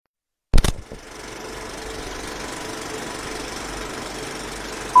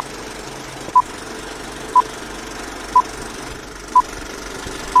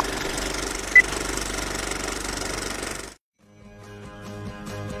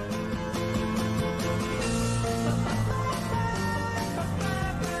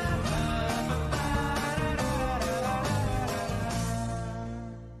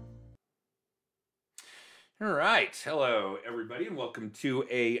right. Hello, everybody, and welcome to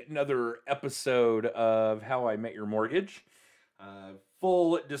another episode of How I Met Your Mortgage.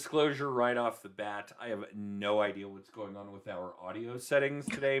 Full disclosure right off the bat, I have no idea what's going on with our audio settings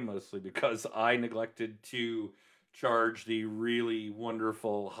today, mostly because I neglected to charge the really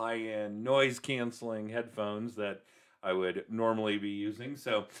wonderful high-end noise-canceling headphones that I would normally be using.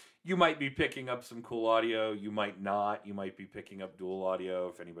 So you might be picking up some cool audio, you might not. You might be picking up dual audio.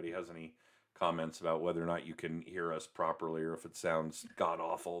 If anybody has any comments about whether or not you can hear us properly or if it sounds god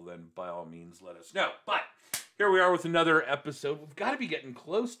awful, then by all means let us know. But here we are with another episode. We've got to be getting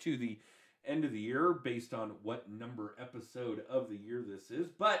close to the end of the year based on what number episode of the year this is.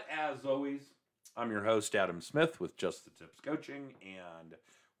 But as always, I'm your host, Adam Smith with Just the Tips Coaching, and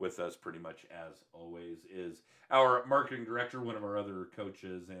with us pretty much as always is our marketing director, one of our other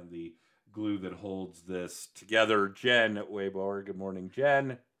coaches, and the glue that holds this together, Jen Weibauer. Good morning,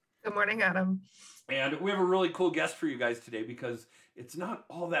 Jen. Good morning, Adam. And we have a really cool guest for you guys today because it's not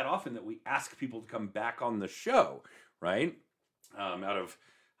all that often that we ask people to come back on the show, right? I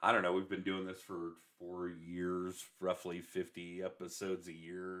don't know, we've been doing this for 4 years, roughly 50 episodes a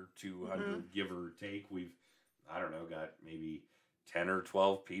year, 200 give or take. We've, I don't know, got maybe 10 or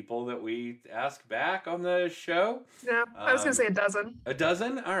 12 people that we ask back on the show. Yeah, I was going to say a dozen. A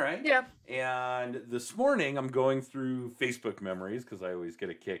dozen? All right. Yeah. And this morning I'm going through Facebook memories because I always get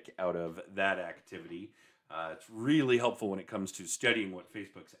a kick out of that activity. It's really helpful when it comes to studying what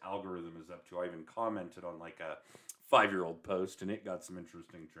Facebook's algorithm is up to. I even commented on like a 5-year-old post and it got some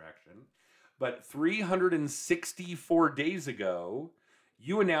interesting traction. But 364 days ago,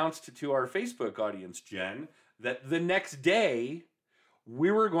 you announced to our Facebook audience, Jen, that the next day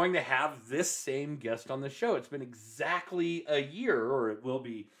we were going to have this same guest on the show. It's been exactly a year, or it will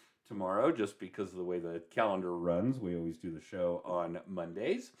be tomorrow, just because of the way the calendar runs. We always do the show on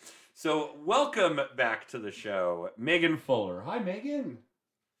Mondays. So welcome back to the show, Megan Fuller. Hi, Megan.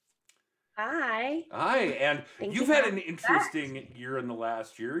 Hi. Hi, and Thank you've you had for an interesting year in the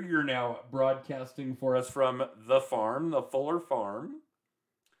last year. You're now broadcasting for us from the farm, the Fuller Farm.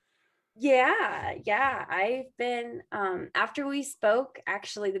 Yeah. I've been, after we spoke,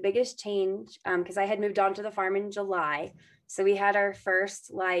 actually the biggest change, because I had moved on to the farm in July. So we had our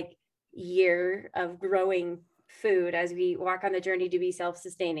first year of growing food as we walk on the journey to be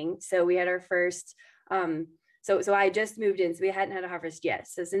self-sustaining. So we had our first, so I just moved in, so we hadn't had a harvest yet.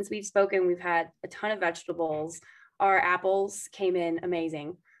 So since we've spoken, we've had a ton of vegetables. Our apples came in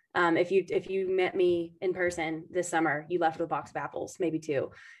amazing. If you met me in person this summer, you left with a box of apples, maybe 2.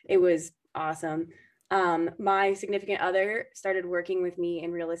 It was awesome. My significant other started working with me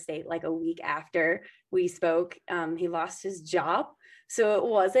in real estate like a week after we spoke. He lost his job, so it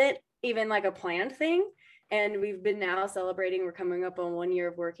wasn't even like a planned thing. And we've been now celebrating. We're coming up on 1 year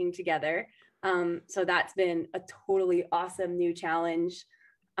of working together. So that's been a totally awesome new challenge.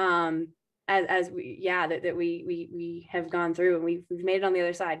 As we have gone through, and we've made it on the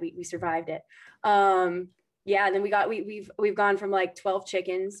other side. We survived it. And then we've gone from 12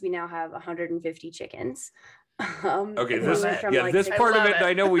 chickens. We now have 150 chickens. Okay, this part of it,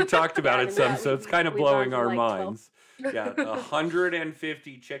 I know we talked about it some, so it's kind of blowing our minds. 12. Yeah,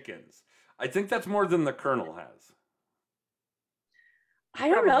 150 chickens. I think that's more than the Colonel has. I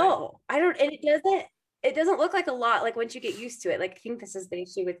don't know. It doesn't look like a lot, like once you get used to it. Like, I think this is the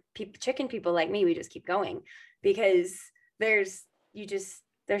issue with chicken people like me. We just keep going because they're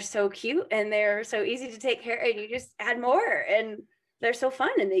so cute and they're so easy to take care of, and you just add more and they're so fun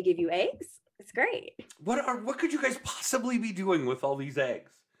and they give you eggs. It's great. What could you guys possibly be doing with all these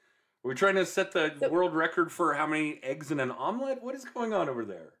eggs? Are we trying to set the world record for how many eggs in an omelet? What is going on over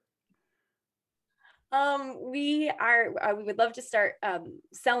there? We would love to start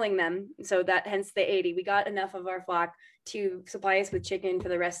selling them. So that hence the 80. We got enough of our flock to supply us with chicken for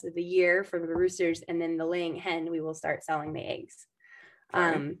the rest of the year for the roosters, and then the laying hen, we will start selling the eggs.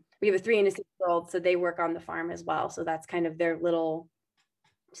 Okay. We have a 3 and a 6-year-old, so they work on the farm as well. So that's kind of their little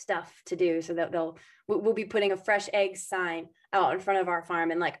stuff to do. So that we'll be putting a fresh egg sign out in front of our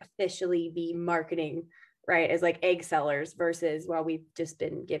farm and officially be marketing, right, as egg sellers versus, well, we've just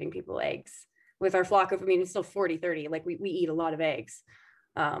been giving people eggs. With our flock of, it's still 40, 30. We eat a lot of eggs.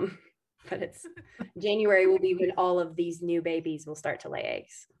 But it's January will be when all of these new babies will start to lay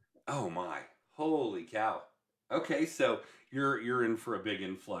eggs. Oh my, holy cow. Okay, so you're in for a big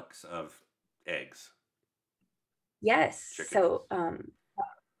influx of eggs. Yes. Chickens. So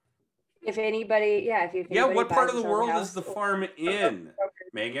if anybody, what part of the world is the farm in?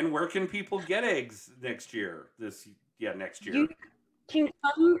 Megan, where can people get eggs next year? Next year. You can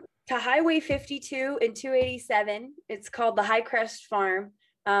come to Highway 52 and 287. It's called the High Crest Farm.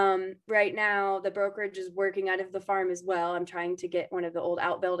 Right now, the brokerage is working out of the farm as well. I'm trying to get one of the old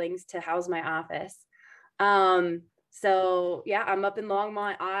outbuildings to house my office. So yeah, I'm up in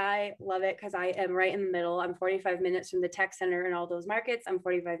Longmont. I love it because I am right in the middle. I'm 45 minutes from the tech center and all those markets. I'm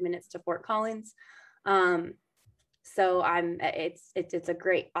 45 minutes to Fort Collins. So it's a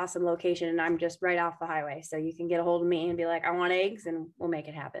great, awesome location, and I'm just right off the highway. So you can get a hold of me and be like, I want eggs, and we'll make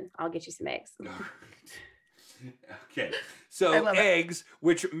it happen. I'll get you some eggs. Okay. So eggs,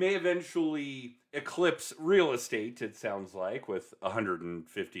 which may eventually eclipse real estate, it sounds like, with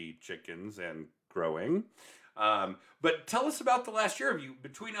 150 chickens and growing. But tell us about the last year of you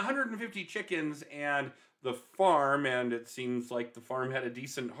between 150 chickens and the farm, and it seems like the farm had a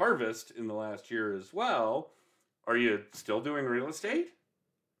decent harvest in the last year as well. Are you still doing real estate?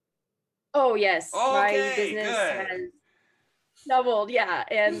 Oh yes, okay, my business good. has doubled. Yeah,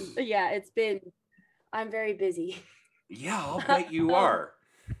 and yeah, I'm very busy. Yeah, I'll bet you are.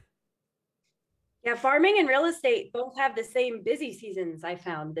 Yeah, farming and real estate both have the same busy seasons I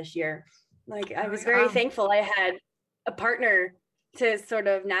found this year. Like I was very thankful I had a partner to sort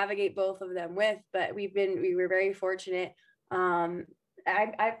of navigate both of them with, but we were very fortunate.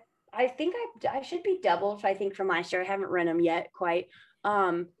 I think I should be doubled, I think, from last year. I haven't run them yet quite.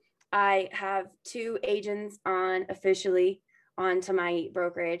 I have 2 agents on officially onto my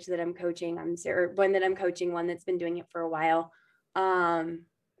brokerage that I'm coaching. Or one that I'm coaching, one that's been doing it for a while.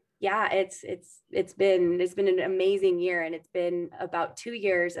 Yeah, it's been an amazing year, and it's been about 2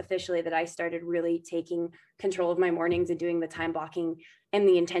 years officially that I started really taking control of my mornings and doing the time blocking and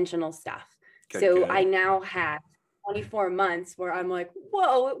the intentional stuff. Good. I now have 24 months where I'm like,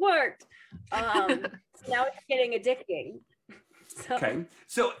 whoa, it worked. So now it's getting addicting. Okay.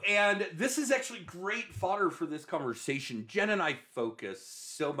 So, and this is actually great fodder for this conversation. Jen and I focus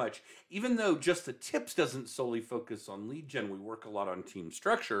so much, even though just the tips doesn't solely focus on lead gen, we work a lot on team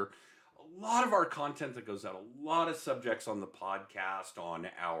structure. A lot of our content that goes out, a lot of subjects on the podcast, on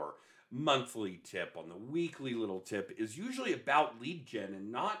our monthly tip, on the weekly little tip is usually about lead gen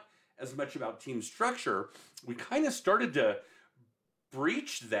and not as much about team structure. We kind of started to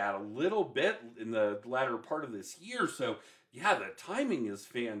breach that a little bit in the latter part of this year. So yeah, the timing is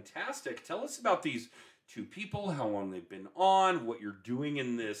fantastic. Tell us about these 2 people, how long they've been on, what you're doing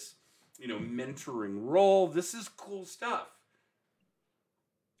in this, mentoring role. This is cool stuff.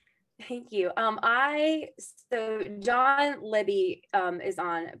 Thank you. So John Libby is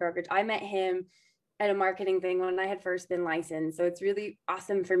on brokerage. I met him at a marketing thing when I had first been licensed. So it's really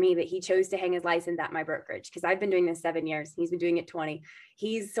awesome for me that he chose to hang his license at my brokerage, because I've been doing this 7 years. He's been doing it 20.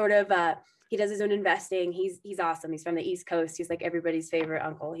 He's sort of he does his own investing. He's awesome. He's from the East Coast. He's like everybody's favorite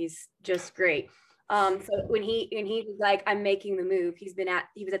uncle. He's just great. So when he was like, I'm making the move, he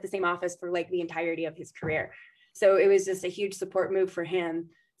was at the same office for like the entirety of his career. So it was just a huge support move for him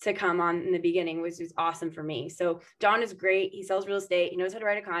to come on in the beginning, which was awesome for me. So John is great. He sells real estate. He knows how to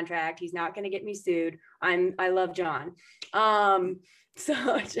write a contract. He's not going to get me sued. I love John.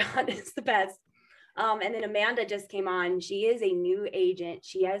 So John is the best. And then Amanda just came on. She is a new agent.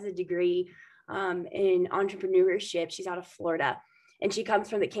 She has a degree in entrepreneurship. She's out of Florida, and she comes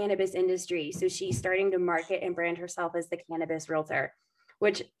from the cannabis industry. So she's starting to market and brand herself as the cannabis realtor,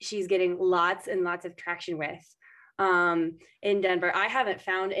 which she's getting lots and lots of traction with in Denver. I haven't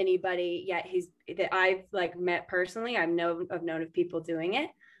found anybody yet that I've like met personally. I've known of people doing it.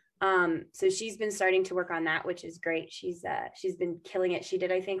 So she's been starting to work on that, which is great. She's been killing it. She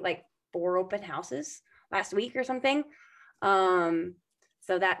did, I think, like 4 open houses last week or something.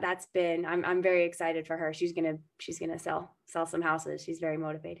 So that's been, I'm very excited for her. She's gonna sell some houses. She's very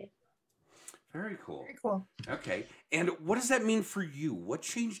motivated. Very cool. Very cool. Okay. And what does that mean for you? What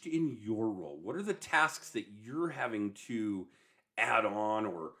changed in your role? What are the tasks that you're having to add on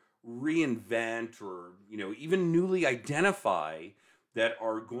or reinvent or, even newly identify that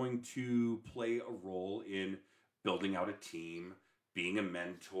are going to play a role in building out a team, being a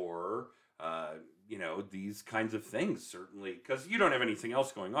mentor, these kinds of things, certainly, because you don't have anything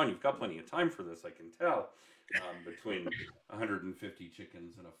else going on. You've got plenty of time for this, I can tell. Between 150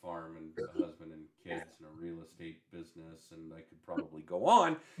 chickens and a farm and a husband and kids and a real estate business, and I could probably go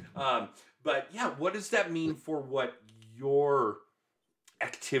on. But yeah, what does that mean for what your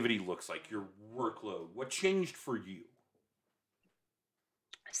activity looks like, your workload? What changed for you?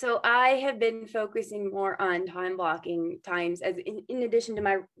 So I have been focusing more on time blocking times, as in addition to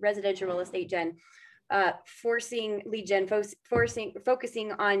my residential real estate gen, forcing lead gen,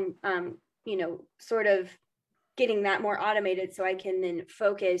 focusing on, sort of getting that more automated so I can then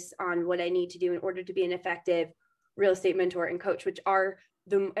focus on what I need to do in order to be an effective real estate mentor and coach, which are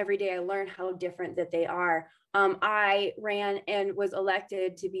every day I learn how different that they are. I ran and was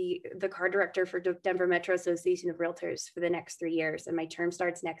elected to be the car director for Denver Metro Association of Realtors for the next 3 years, and my term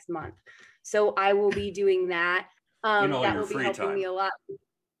starts next month. So I will be doing that. That will be helping me a lot.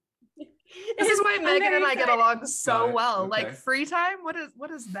 This is why Megan and I get along so well. Okay. Like free time, what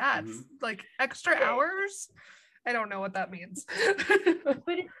is that? Mhm. Like extra hours? I don't know what that means.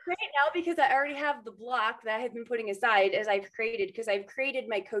 But it's great now because I already have the block that I have been putting aside as I've created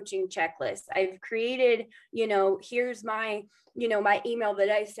my coaching checklist. I've created, here's my, my email that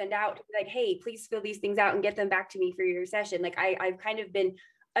I send out, like, hey, please fill these things out and get them back to me for your session. Like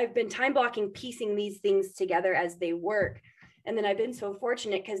I've been time blocking, piecing these things together as they work. And then I've been so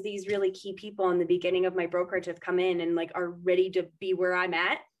fortunate because these really key people in the beginning of my brokerage have come in and like are ready to be where I'm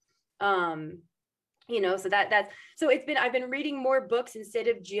at. So I've been reading more books instead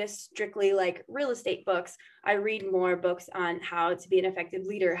of just strictly like real estate books. I read more books on how to be an effective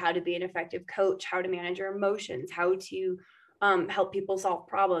leader, how to be an effective coach, how to manage your emotions, how to help people solve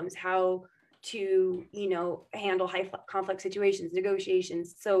problems, how to, handle high conflict situations,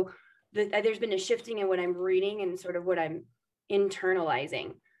 negotiations. So there's been a shifting in what I'm reading and sort of what I'm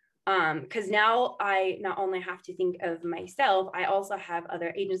internalizing. Because now I not only have to think of myself, I also have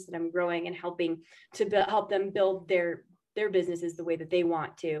other agents that I'm growing and helping to help them build their businesses the way that they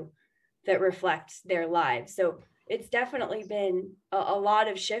want to, that reflects their lives. So it's definitely been a lot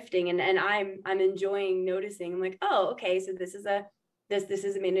of shifting, and I'm enjoying noticing. I'm like, oh, okay, so this is a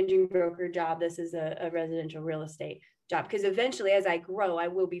managing broker job. This is a residential real estate job. Because eventually, as I grow, I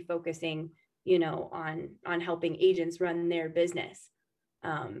will be focusing, on helping agents run their business.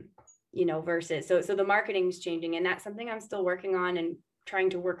 Versus so the marketing is changing, and that's something I'm still working on and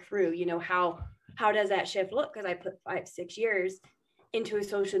trying to work through. How does that shift look? Because I put 5-6 years into a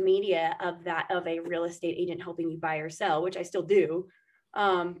social media of a real estate agent helping you buy or sell, which I still do.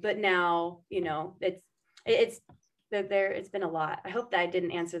 But now, it's been a lot. I hope that I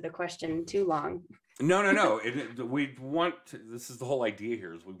didn't answer the question too long. No. This is the whole idea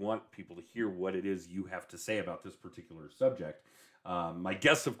here, is we want people to hear what it is you have to say about this particular subject. My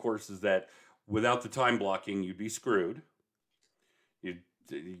guess, of course, is that without the time blocking, you'd be screwed.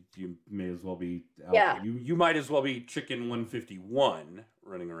 You may as well be out. Yeah. You might as well be chicken 151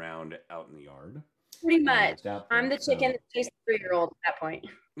 running around out in the yard. Pretty much. I'm the chicken that chased the 3-year-old at that point.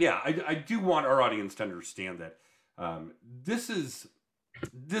 Yeah, I do want our audience to understand that this is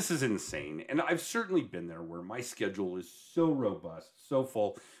insane, and I've certainly been there where my schedule is so robust, so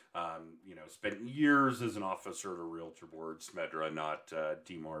full. Spent years as an officer at a realtor board, Smedra, not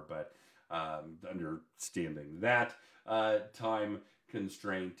DMOR, but understanding that time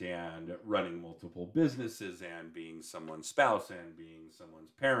constraint and running multiple businesses and being someone's spouse and being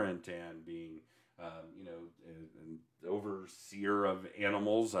someone's parent and being, an overseer of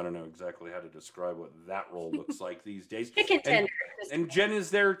animals. I don't know exactly how to describe what that role looks like these days. And Jen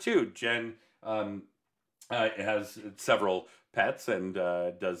is there too. Jen has several pets and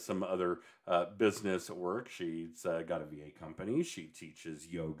does some other business work. She's got a VA company. She teaches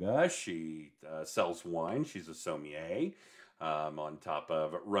yoga. She sells wine. She's a sommelier, on top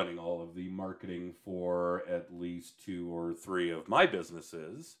of running all of the marketing for at least 2 or 3 of my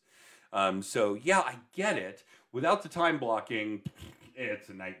businesses. So yeah, I get it. Without the time blocking, it's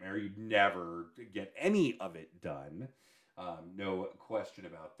a nightmare. You'd never get any of it done. No question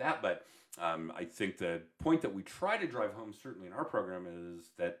about that. But I think the point that we try to drive home, certainly in our program,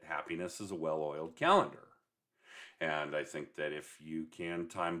 is that happiness is a well-oiled calendar. And I think that if you can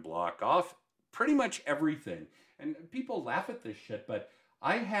time block off pretty much everything, and people laugh at this shit, but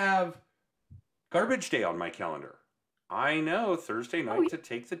I have garbage day on my calendar. I know Thursday night to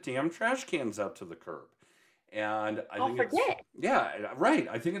take the damn trash cans out to the curb. And I think right.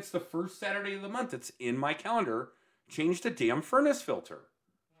 I think it's the first Saturday of the month. It's in my calendar. Change the damn furnace filter.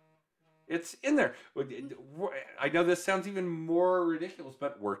 It's in there. I know this sounds even more ridiculous,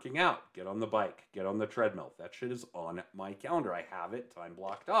 but working out, get on the bike, get on the treadmill. That shit is on my calendar. I have it time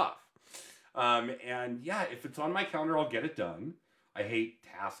blocked off. And yeah, if it's on my calendar, I'll get it done. I hate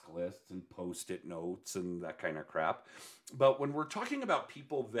task lists and post-it notes and that kind of crap. But when we're talking about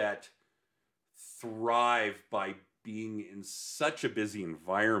people that thrive by being in such a busy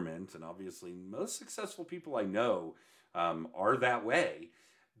environment, and obviously most successful people I know are that way,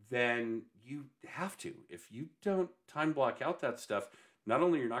 then you have to. If you don't time block out that stuff, not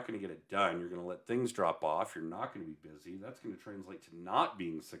only you're not going to get it done, you're going to let things drop off, you're not going to be busy, that's going to translate to not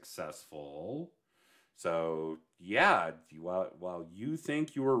being successful. So yeah, while you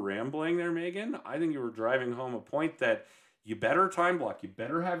think you were rambling there, Megan, I think you were driving home a point that you better time block. You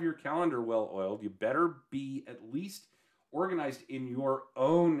better have your calendar well oiled. You better be at least organized in your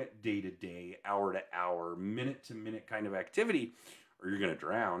own day-to-day, hour-to-hour, minute-to-minute kind of activity, or you're going to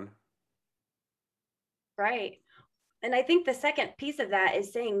drown. Right. And I think the second piece of that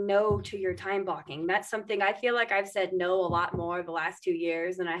is saying no to your time blocking. That's something I feel like I've said no a lot more the last 2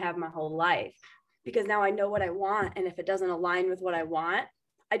 years than I have my whole life, because now I know what I want. And if it doesn't align with what I want,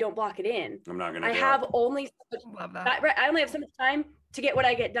 I don't block it in. I'm not going to. I have only so much, Love that. I only have so much time to get what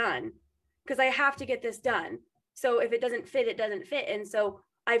I get done, because I have to get this done. So if it doesn't fit, it doesn't fit. And so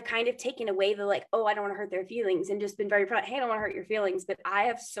I've kind of taken away the like, oh, I don't want to hurt their feelings, and just been very proud. Hey, I don't want to hurt your feelings, but I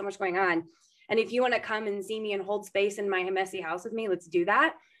have so much going on. And if you want to come and see me and hold space in my messy house with me, let's do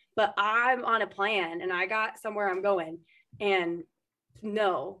that. But I'm on a plan and I got somewhere I'm going. And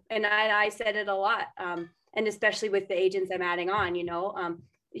no, and I said it a lot. And especially with the agents I'm adding on,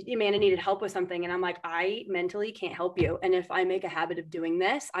 Amanda needed help with something. And I'm like, I mentally can't help you. And if I make a habit of doing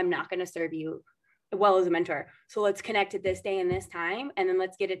this, I'm not going to serve you well as a mentor. So let's connect at this day and this time, and then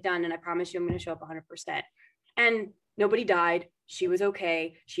let's get it done. And I promise you, I'm going to show up 100%. And nobody died. She was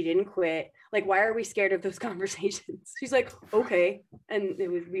okay. She didn't quit. Like, why are we scared of those conversations? She's like, okay. And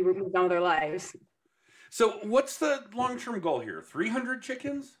we were moving on with our lives. So what's the long-term goal here? 300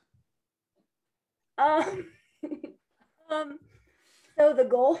 chickens? So the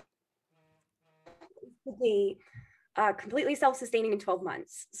goal is to be completely self-sustaining in 12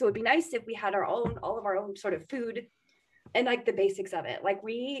 months. So it'd be nice if we had all of our own sort of food and like the basics of it. Like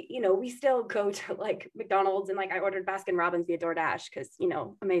we still go to like McDonald's, and like I ordered Baskin Robbins via DoorDash because,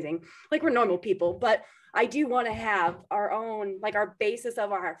 amazing. Like we're normal people, but I do want to have our own, like our basis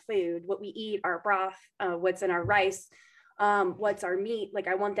of our food, what we eat, our broth, what's in our rice, what's our meat. Like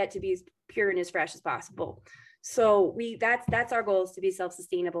I want that to be as pure and as fresh as possible. So that's our goal, is to be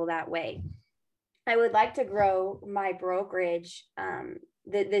self-sustainable that way. I would like to grow my brokerage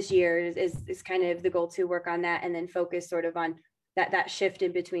this year is kind of the goal, to work on that and then focus sort of on that shift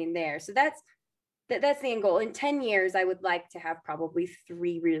in between there. So that's the end goal. In 10 years, I would like to have probably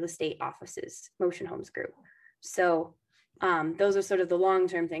 3 real estate offices, Motion Homes Group. So those are sort of the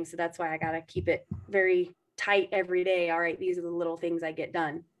long-term things. So that's why I got to keep it very tight every day. All right, these are the little things I get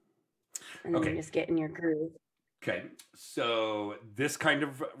done. And then you just get in your groove. Okay, so this kind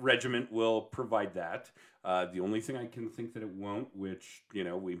of regiment will provide that. The only thing I can think that it won't, which,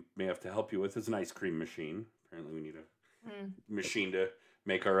 we may have to help you with, is an ice cream machine. Apparently we need a machine to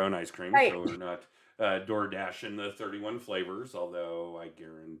make our own ice cream. Right. So we're not DoorDash in the 31 flavors, although I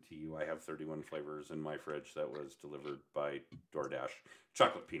guarantee you I have 31 flavors in my fridge that was delivered by DoorDash.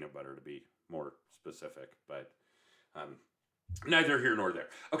 Chocolate peanut butter, to be more specific, but neither here nor there.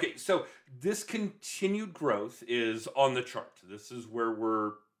 Okay, so this continued growth is on the chart. This is where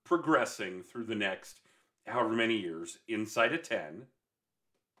we're progressing through the next however many years inside of 10.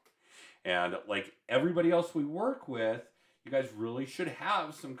 And like everybody else we work with, you guys really should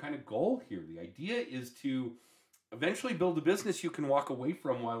have some kind of goal here. The idea is to eventually build a business you can walk away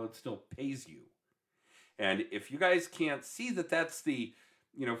from while it still pays you. And if you guys can't see that that's the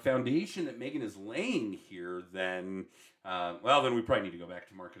foundation that Megan is laying here, then then we probably need to go back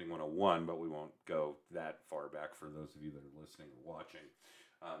to Marketing 101, but we won't go that far back for those of you that are listening or watching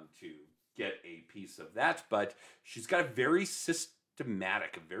to get a piece of that. But she's got a very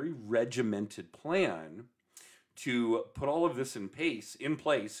systematic, a very regimented plan to put all of this in place,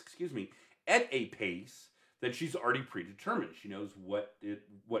 at a pace that she's already predetermined. She knows what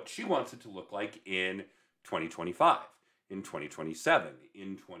she wants it to look like in 2025. In 2027,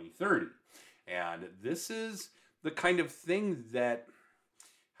 in 2030. And this is the kind of thing that,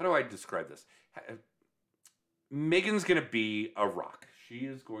 how do I describe this? Megan's going to be a rock. She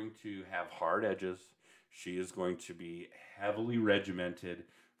is going to have hard edges. She is going to be heavily regimented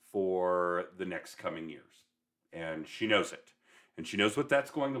for the next coming years. And she knows it. And she knows what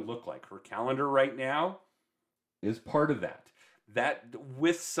that's going to look like. Her calendar right now is part of that. That,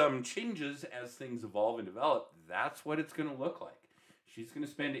 with some changes as things evolve and develop, that's what it's going to look like. She's going to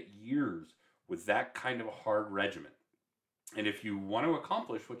spend years with that kind of a hard regimen. And if you want to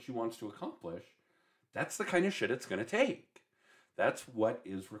accomplish what she wants to accomplish, that's the kind of shit it's going to take. That's what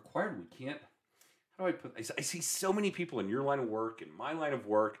is required. We can't, I see so many people in your line of work, in my line of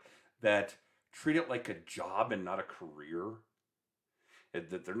work, that treat it like a job and not a career.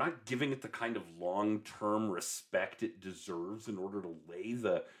 That they're not giving it the kind of long-term respect it deserves in order to lay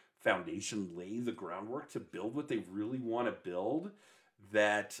the foundation, lay the groundwork to build what they really want to build.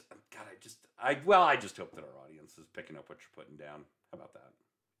 That, God, I just hope that our audience is picking up what you're putting down. How about that?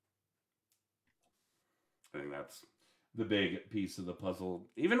 I think that's the big piece of the puzzle.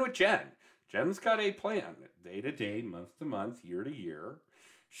 Even with Jen. Jen's got a plan, day to day, month to month, year to year.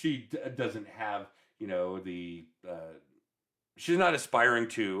 She doesn't have, the she's not aspiring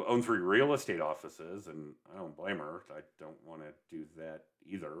to own 3 real estate offices, and I don't blame her. I don't want to do that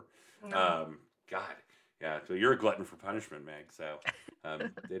either. No. God, yeah. So you're a glutton for punishment, Meg. So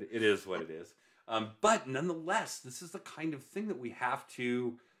it is what it is. But nonetheless, this is the kind of thing that we have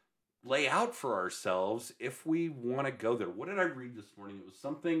to lay out for ourselves if we want to go there. What did I read this morning? It was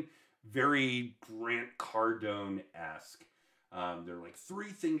something very Grant Cardone-esque. There are like 3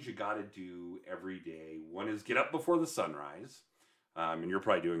 things you got to do every day. One is get up before the sunrise. And you're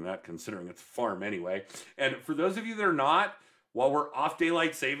probably doing that considering it's a farm anyway. And for those of you that are not, while we're off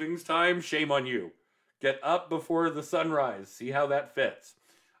daylight savings time, shame on you. Get up before the sunrise. See how that fits.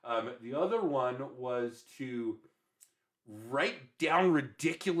 The other one was to write down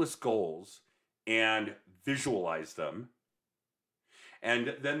ridiculous goals and visualize them.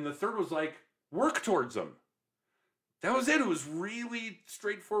 And then the third was like, work towards them. That was it. It was really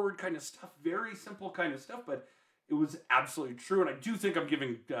straightforward kind of stuff, very simple kind of stuff, but it was absolutely true. And I do think I'm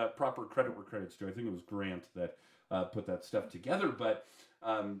giving proper credit where credit's due. I think it was Grant that put that stuff together. But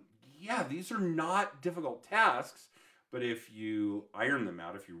yeah, these are not difficult tasks. But if you iron them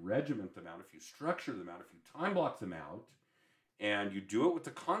out, if you regiment them out, if you structure them out, if you time block them out, and you do it with the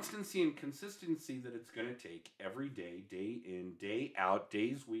constancy and consistency that it's going to take every day, day in, day out,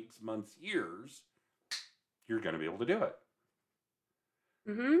 days, weeks, months, years, you're going to be able to do it.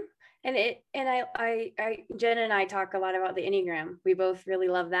 Mm-hmm. And I Jen and I talk a lot about the Enneagram. We both really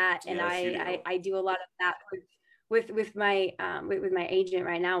love that, and Yes, I do a lot of that with my agent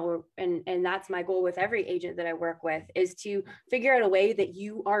right now. And that's my goal with every agent that I work with, is to figure out a way that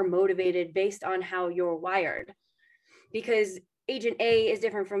you are motivated based on how you're wired, because agent A is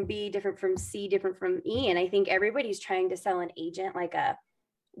different from B, different from C, different from E, and I think everybody's trying to sell an agent like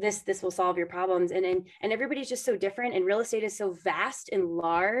this will solve your problems, and everybody's just so different, and real estate is so vast and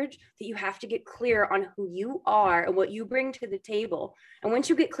large that you have to get clear on who you are and what you bring to the table. And once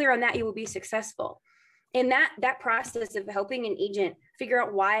you get clear on that, you will be successful. And that process of helping an agent figure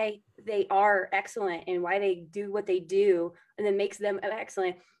out why they are excellent and why they do what they do, and then makes them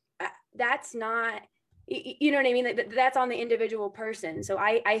excellent, that's not, you know what I mean? That's on the individual person. So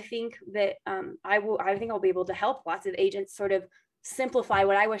I think that I think I'll be able to help lots of agents sort of simplify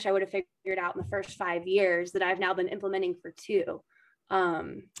what I wish I would have figured out in the first 5 years that I've now been implementing for 2.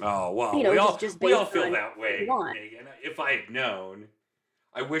 Oh, wow. You know, we all feel that way, Megan. If I had known,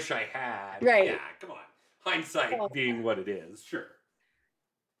 I wish I had. Right. Yeah, come on. Hindsight being what it is. Sure.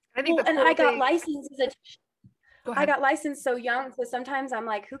 I think I got licensed I got licensed so young. So sometimes I'm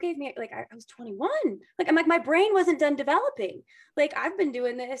like, who gave me, like, I was 21. Like, I'm like, my brain wasn't done developing. Like, I've been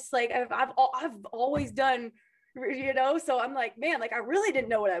doing this. Like, I've always done, you know? So I'm like, man, like, I really didn't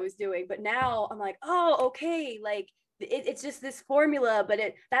know what I was doing. But now I'm like, oh, okay. Like, it's just this formula, but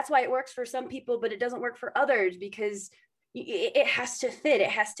that's why it works for some people, but it doesn't work for others, because it has to fit. It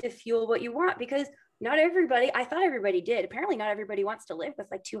has to fuel what you want, because not everybody, I thought everybody did. Apparently not everybody wants to live with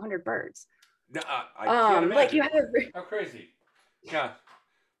like 200 birds. No, I can't imagine. Like, you have how crazy. Yeah.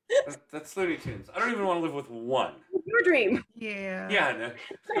 That's Looney Tunes. I don't even want to live with one. Your dream. Yeah. Yeah.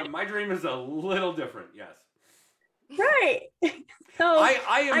 No, my dream is a little different. Yes. Right. So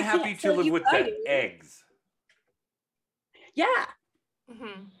I am happy to live with the eggs. Yeah.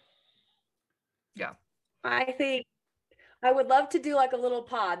 Mm-hmm. Yeah. I think I would love to do like a little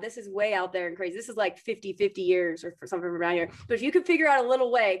pod. This is way out there and crazy. This is like 50 years or for something around here. But if you could figure out a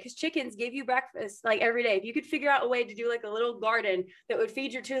little way, because chickens give you breakfast like every day. If you could figure out a way to do like a little garden that would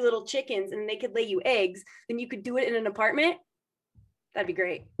feed your 2 little chickens and they could lay you eggs, then you could do it in an apartment. That'd be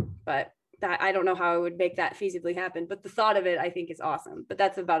great. But that, I don't know how I would make that feasibly happen. But the thought of it, I think, is awesome. But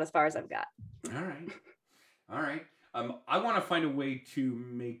that's about as far as I've got. All right. I want to find a way to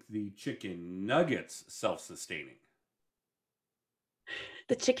make the chicken nuggets self-sustaining.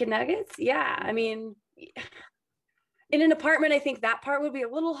 The chicken nuggets? Yeah. I mean, in an apartment, I think that part would be a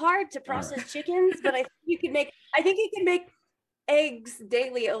little hard to process chickens, but I think you can make eggs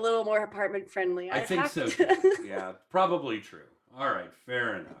daily a little more apartment friendly. I think so. Yeah, probably true. All right.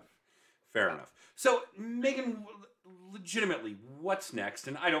 Fair enough. So, Megan, legitimately, what's next?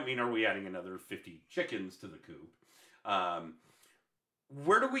 And I don't mean, are we adding another 50 chickens to the coop?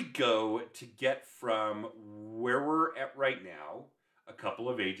 Where do we go to get from where we're at right now? A couple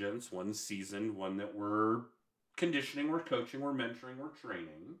of agents, one seasoned, one that we're conditioning, we're coaching, we're mentoring, we're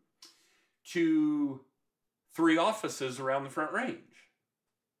training, to 3 offices around the Front Range.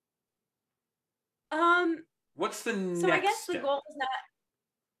 What's the next step? So I guess the goal is not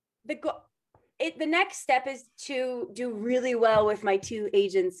the next step is to do really well with my 2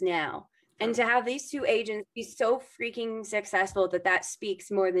 agents now. And to have these two agents be so freaking successful that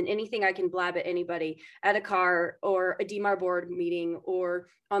speaks more than anything I can blab at anybody at a car or a DMAR board meeting or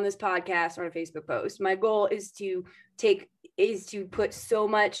on this podcast or on a Facebook post. My goal is to put so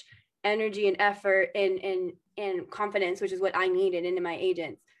much energy and effort and confidence, which is what I needed into my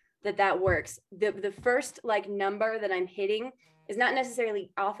agents, that works. The first like number that I'm hitting is not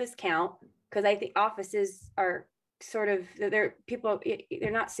necessarily office count, because I think offices are sort of, they're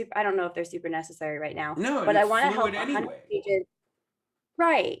not super, I don't know if they're super necessary right now. No, but I want to help anyway. 100 agents.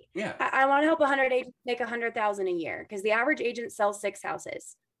 Right. Yeah. I want to help 100 agents make 100,000 a year, because the average agent sells 6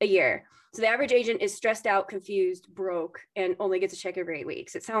 houses a year. So the average agent is stressed out, confused, broke, and only gets a check every 8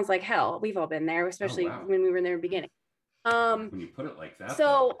 weeks. It sounds like hell. We've all been there, especially when we were in the beginning. When you put it like that,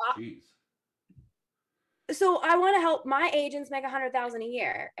 so I want to help my agents make 100,000 a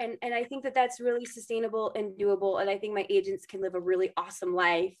year. And I think that's really sustainable and doable. And I think my agents can live a really awesome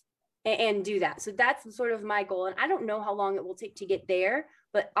life and do that. So that's sort of my goal. And I don't know how long it will take to get there,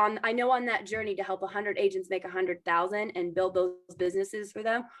 but I know on that journey to help 100 agents make 100,000 and build those businesses for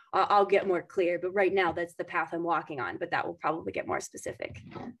them, I'll get more clear. But right now that's the path I'm walking on, but that will probably get more specific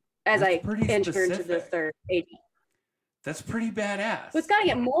as I enter into the third agent. That's pretty badass. But it's got to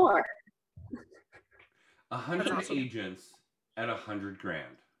get more. 100 awesome. Agents at $100,000.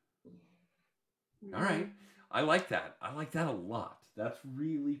 All right. I like that. I like that a lot. That's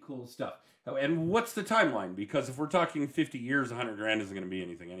really cool stuff. And what's the timeline? Because if we're talking 50 years, $100,000 isn't going to be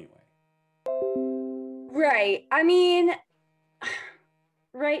anything anyway. Right. I mean,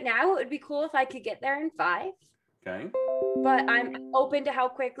 right now it would be cool if I could get there in 5. Okay. But I'm open to how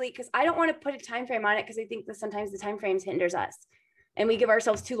quickly, because I don't want to put a time frame on it, because I think that sometimes the time frames hinders us. And we give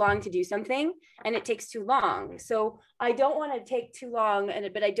ourselves too long to do something and it takes too long. So I don't want to take too long,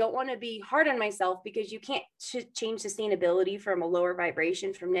 but I don't want to be hard on myself, because you can't change sustainability from a lower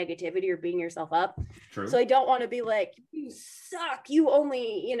vibration, from negativity or beating yourself up. True. So I don't want to be like, you suck, you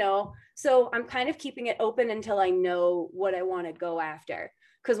only, so I'm kind of keeping it open until I know what I want to go after.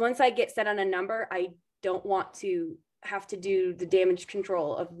 Because once I get set on a number, I don't want to have to do the damage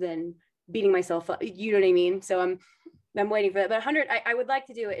control of then beating myself up. You know what I mean? So I'm waiting for that. But 100, I would like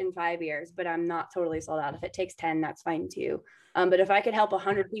to do it in 5 years, but I'm not totally sold out. If it takes 10, that's fine too. But if I could help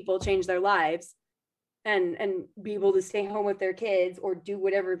 100 people change their lives and be able to stay home with their kids or do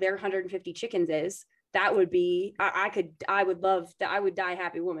whatever their 150 chickens is, that would be, I would love that. I would die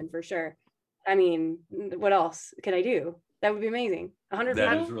happy woman for sure. I mean, what else can I do? That would be amazing. 100 that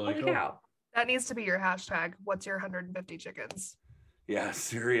people? Is really Holy cool. cow. That needs to be your hashtag. What's your 150 chickens? Yeah,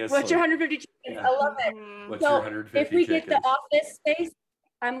 seriously. What's your 150 chickens? Yeah. I love it. What's your 150 if we chickens? get the office space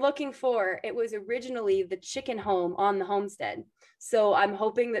I'm looking for, it was originally the chicken home on the homestead. So I'm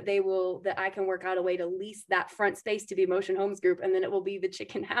hoping that that I can work out a way to lease that front space to the Emotion Homes Group, and then it will be the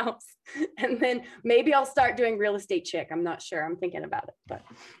chicken house. And then maybe I'll start doing real estate chick. I'm not sure. I'm thinking about it. But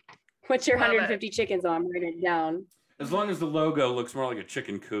what's your 150 chickens on? I'm writing it down. As long as the logo looks more like a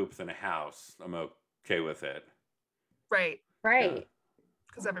chicken coop than a house, I'm okay with it. Right. Right.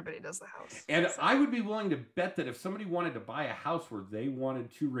 Because everybody does the house. And so. I would be willing to bet that if somebody wanted to buy a house where they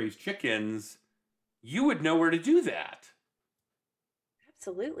wanted to raise chickens, you would know where to do that.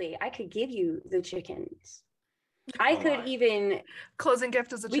 Absolutely. I could give you the chickens. I could even... Closing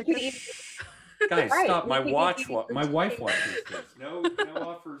gift is a chicken. Guys, right. Stop. My wife watches this. No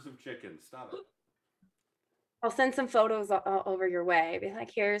offers of chickens. Stop it. I'll send some photos over your way. Be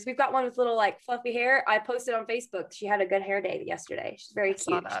like, we've got one with little like fluffy hair. I posted on Facebook. She had a good hair day yesterday. She's very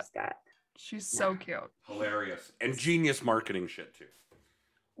cute. She's so cute. Hilarious. And genius marketing shit too.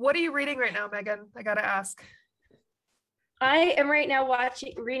 What are you reading right now, Megan? I gotta ask. I am right now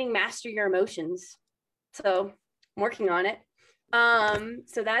reading Master Your Emotions. So I'm working on it.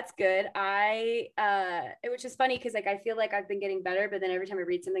 So that's good. Which is funny because like I feel like I've been getting better, but then every time I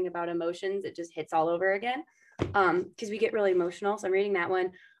read something about emotions, it just hits all over again. Because we get really emotional. So I'm reading that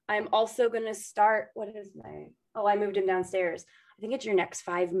one. I'm also gonna start, I moved him downstairs. I think it's Your Next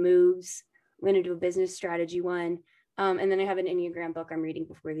 5 Moves. I'm gonna do a business strategy one. And then I have an Enneagram book I'm reading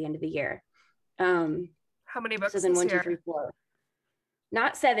before the end of the year. How many books? So then 1, 2, 3, 4.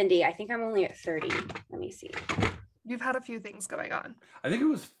 Not 70. I think I'm only at 30. Let me see. You've had a few things going on. I think it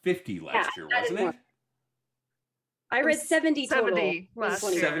was 50 last year, wasn't it? I read 70 total. 70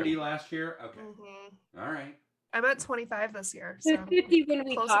 last year? Okay. Mm-hmm. All right. I'm at 25 this year. So 50 when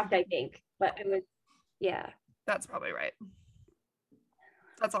we talked, I think. But it was, yeah. That's probably right.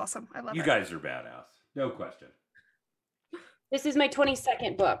 That's awesome. I love it. You guys are badass. No question. This is my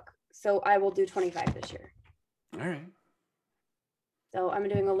 22nd book. So I will do 25 this year. All right. So I'm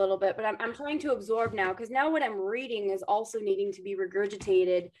doing a little bit, but I'm trying to absorb now, because now what I'm reading is also needing to be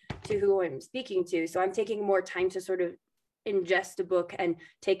regurgitated to who I'm speaking to. So I'm taking more time to sort of ingest a book and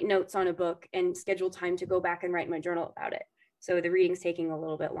take notes on a book and schedule time to go back and write my journal about it. So the reading's taking a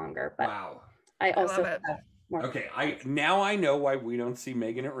little bit longer, but Wow. I also love it. have more. Okay, I know why we don't see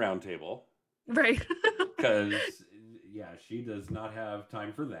Megan at Roundtable, Right. because yeah, she does not have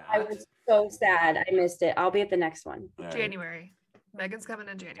time for that. I was so sad. I missed it. I'll be at the next one. All right. January. Megan's coming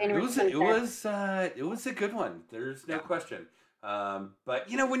in January. It was a good one. There's no question. But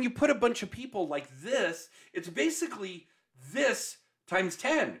you know, when you put a bunch of people like this, it's basically this times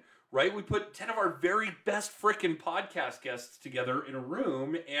 10, right? We put 10 of our very best frickin' podcast guests together in a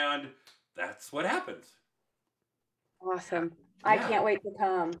room, and that's what happens. Awesome. Yeah. I can't wait to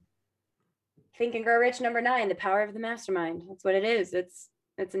come. Think and Grow Rich #9, the power of the mastermind. That's what it is. It's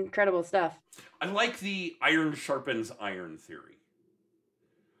incredible stuff. I like the iron sharpens iron theory.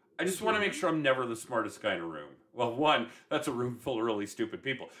 I just want to make sure I'm never the smartest guy in a room. Well, one, that's a room full of really stupid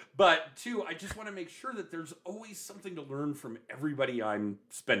people. But two, I just want to make sure that there's always something to learn from everybody I'm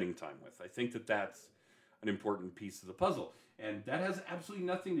spending time with. I think that that's an important piece of the puzzle. And that has absolutely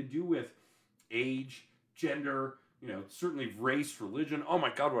nothing to do with age, gender, you know, certainly race, religion. Oh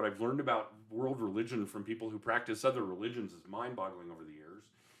my God, what I've learned about world religion from people who practice other religions is mind-boggling over the years.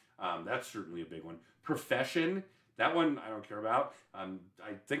 That's certainly a big one. Profession, that one I don't care about. I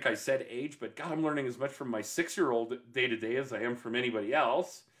think I said age, but God, I'm learning as much from my 6-year-old day to day as I am from anybody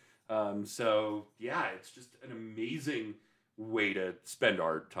else. So yeah, it's just an amazing way to spend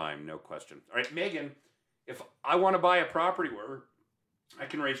our time, no question. All right, Megan, if I want to buy a property where I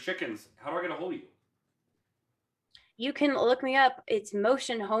can raise chickens, how do I get a hold of you? You can look me up. It's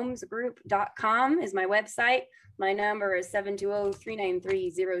motionhomesgroup.com is my website. My number is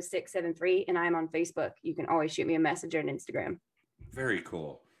 720-393-0673, and I'm on Facebook. You can always shoot me a message on Instagram. Very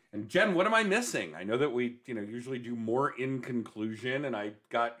cool. And Jen, what am I missing? I know that we, usually do more in conclusion, and I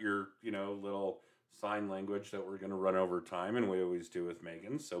got your, little sign language that we're going to run over time, and we always do with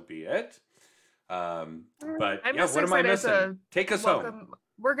Megan, so be it. But what am I missing? Take us home.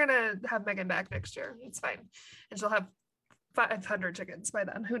 We're going to have Megan back next year. It's fine. And she'll have 500 chickens by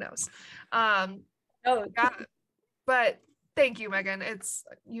then. Who knows? But thank you, Megan. It's,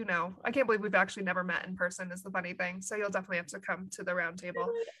 I can't believe we've actually never met in person is the funny thing. So you'll definitely have to come to the round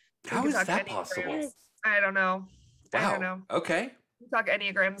table. How is that possible? I don't know. Wow. I don't know. Okay. We talk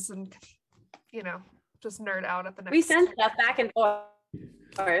Enneagrams and, just nerd out at the next. We send stuff back and forth.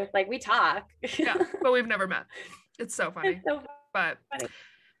 Like we talk. Yeah, but we've never met. It's so funny. It's so but funny.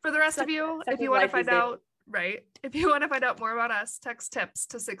 For the rest of you, if you want to find out, if you want to find out more about us, text tips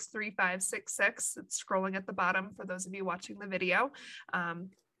to 63566. It's scrolling at the bottom for those of you watching the video.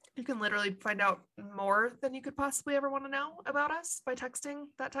 You can literally find out more than you could possibly ever want to know about us by texting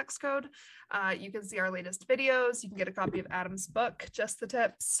that text code. You can see our latest videos. You can get a copy of Adam's book, Just the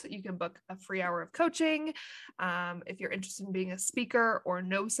Tips. You can book a free hour of coaching. If you're interested in being a speaker or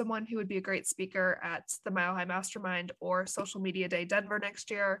know someone who would be a great speaker at the Mile High Mastermind or Social Media Day Denver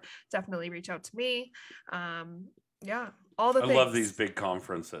next year, definitely reach out to me. All the things. I love these big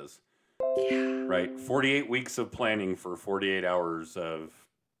conferences. Yeah. Right. 48 weeks of planning for 48 hours of.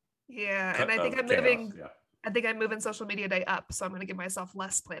 Yeah, and I think I'm moving. Yeah. I think I'm moving Social Media Day up, so I'm going to give myself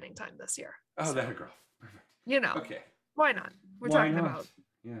less planning time this year. Oh, that girl. Perfect. Okay. Why not? We're talking about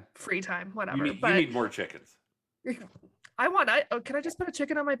free time, whatever. You need more chickens. Can I just put a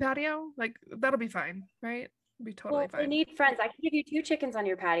chicken on my patio? Like that'll be fine, right? It'll be totally fine. You need friends. I can give you 2 chickens on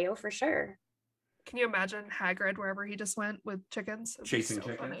your patio for sure. Can you imagine Hagrid wherever he just went with chickens? Chasing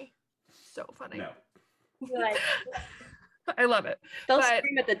chickens. Funny. So funny. No. Like, I love it. They'll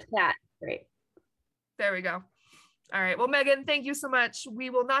scream at the cat. Great. There we go. All right. Well, Megan, thank you so much.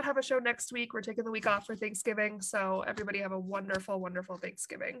 We will not have a show next week. We're taking the week off for Thanksgiving. So everybody have a wonderful, wonderful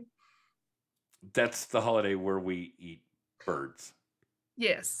Thanksgiving. That's the holiday where we eat birds.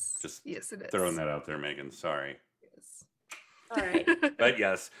 Yes. Yes, it is. Yes, Throwing that out there, Megan. Sorry. Yes. All right. But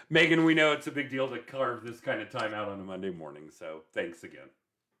yes, Megan, we know it's a big deal to carve this kind of time out on a Monday morning. So thanks again.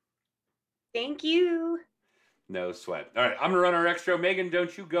 Thank you. No sweat. All right, I'm going to run our extra. Megan,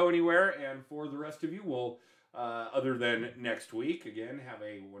 don't you go anywhere. And for the rest of you, we'll, other than next week, again, have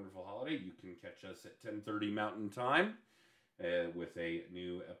a wonderful holiday. You can catch us at 10:30 Mountain Time with a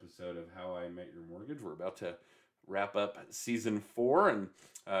new episode of How I Met Your Mortgage. We're about to wrap up season 4 and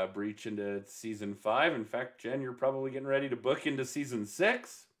breach into season 5. In fact, Jen, you're probably getting ready to book into season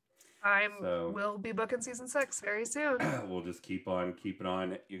 6. We'll be booking season 6 very soon. We'll just keep on keeping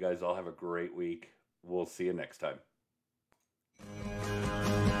on. You guys all have a great week. We'll see you next time.